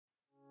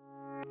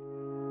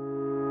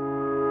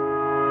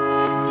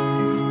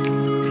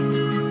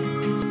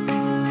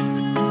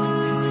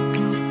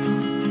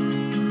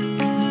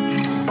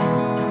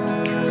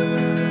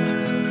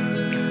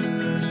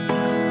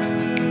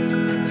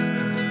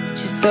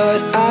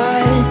thought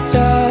I'd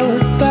stop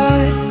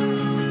by.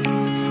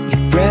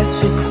 Your breath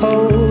so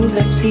cold,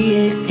 I see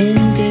it in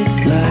this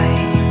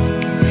light.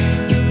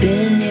 You've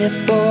been here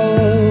for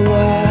a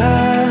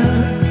while.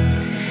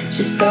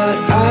 Just thought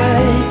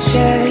I'd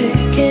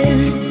check in.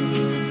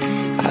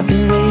 I've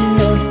been waiting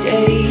all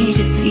day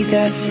to see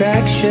that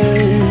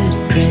fractured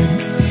grin.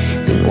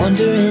 Been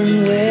wondering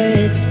where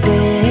it's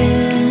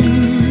been.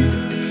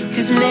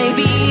 'Cause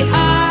maybe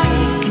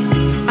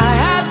I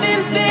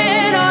haven't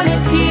been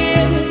honest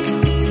here,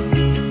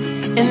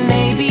 and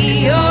maybe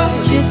you're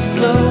just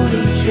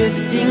slowly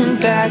drifting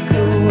back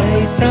away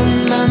from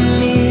my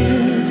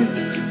mirror.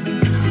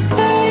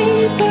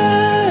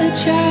 Paper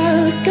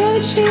child,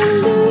 don't you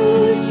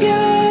lose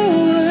your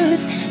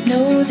worth.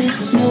 Know the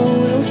snow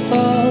will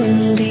fall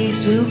and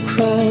leaves will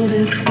crawl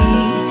to be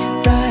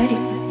right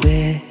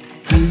where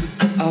you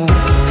are.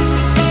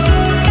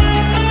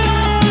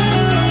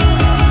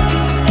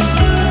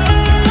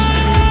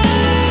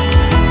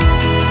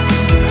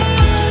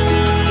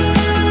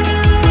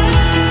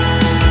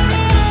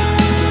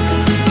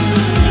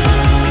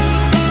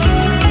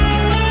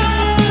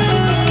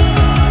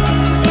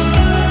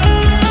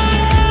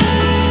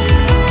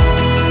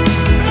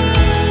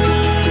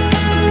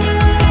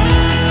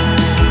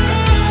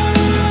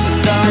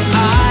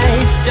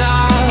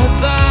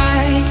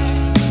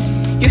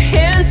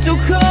 So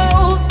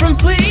cold from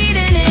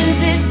bleeding in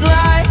this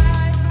life.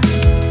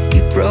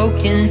 You've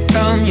broken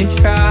from your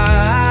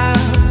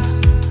trials.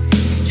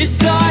 Just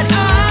thought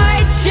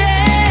I'd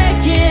check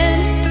in.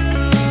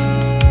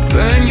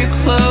 Burn your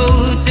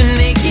clothes and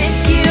make it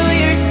heal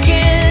your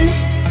skin,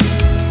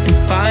 and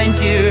find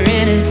your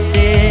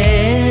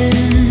innocence.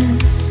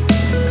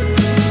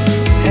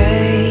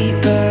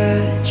 Paper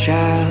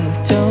child,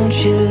 don't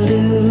you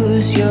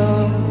lose your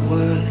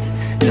worth.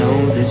 Know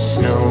the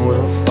snow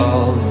will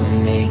fall to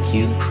make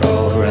you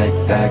crawl right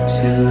back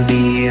to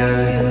the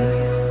earth.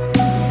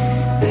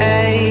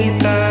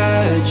 Paper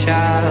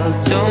child,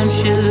 don't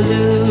you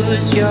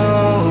lose your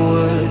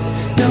worth.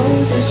 Know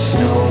the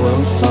snow